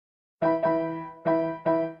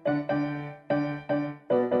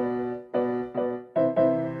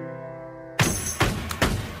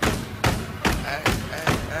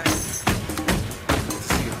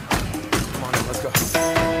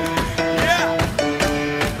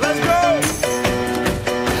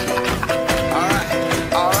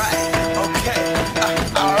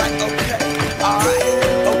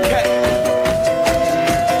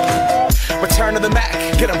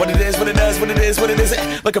is what it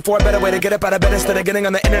isn't. Looking for a better way to get up out of bed instead of getting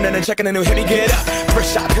on the internet and checking a new hit. Me get up,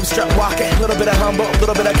 first shot, come strut walking. A little bit of humble, a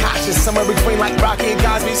little bit of cautious. Somewhere between like Rocky and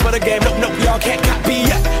Cosby's for the game. Nope, nope, y'all can't copy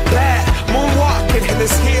yet. Bad moonwalking, and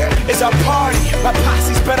this here is our party. My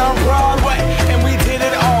posse's been on Broadway, and we did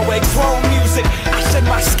it all way. Grown music, I shed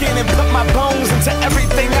my skin and put my bones into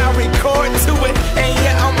everything I record to it. And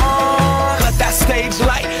yeah, I'm on. Let that stage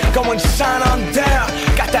light go and shine on down.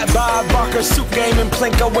 Got that Bob Barker suit game and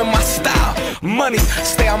Plinko in my style. Money,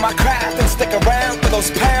 stay on my craft and stick around for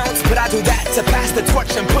those pounds. But I do that to pass the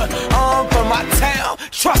torch and put on for my town.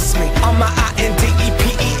 Trust me, on my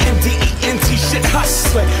INDEPENDENT shit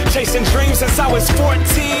hustling. Chasing dreams since I was 14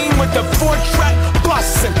 with the 4-track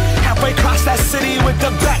bustin'. Halfway across that city with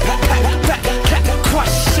the back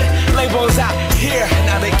crush shit. Labels out here,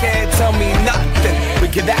 now they can't tell me nothing. We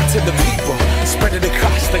give that to the people, spread it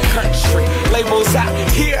across the country. Labels out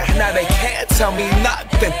here, now they can't tell me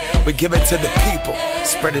nothing. We give it to the people,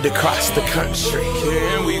 spread it across the country.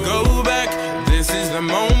 Here we go back, this is the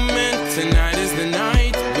moment, tonight is the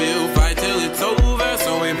night. We'll fight till it's over,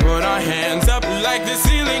 so we put our hands up like the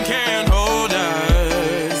ceiling can't hold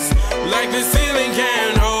us. Like the ceiling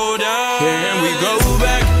can't hold us. Here we go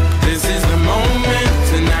back, this is the moment,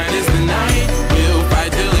 tonight is the night. We'll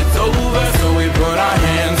fight till it's over, so we put our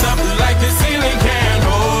hands up like the ceiling can't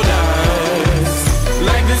hold us.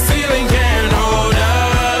 Like the ceiling can't hold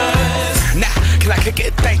us. Now, can I kick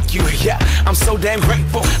it? Thank you, yeah, I'm so damn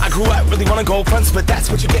grateful. I grew up really wanna go fronts, but that's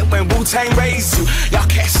what you get when Wu-Tang raised you. Y'all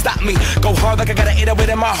can't stop me, go hard like I got an 808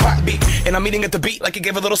 in my heartbeat. And I'm eating at the beat like it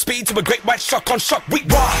gave a little speed to a great white shark on shark week.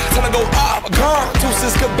 Raw, time to go off, gone,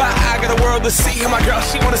 deuces goodbye. I got a world to see, and my girl,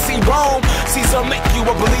 she wanna see Rome. Caesar make you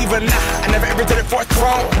a believer, nah, I never ever did it for a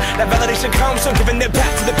throne. That validation comes from giving it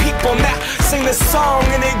back to the people. Now, sing this song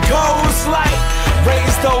and it goes like,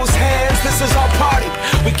 raise those hands, this is our party.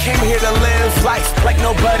 We came here to live life like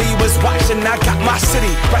nobody was watching. I got my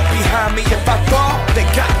city right behind me. If I fall, they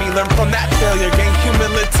got me. Learn from that failure, gain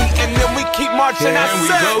humility, and then we keep marching. And we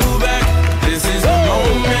go back, this is the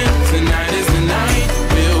moment, tonight is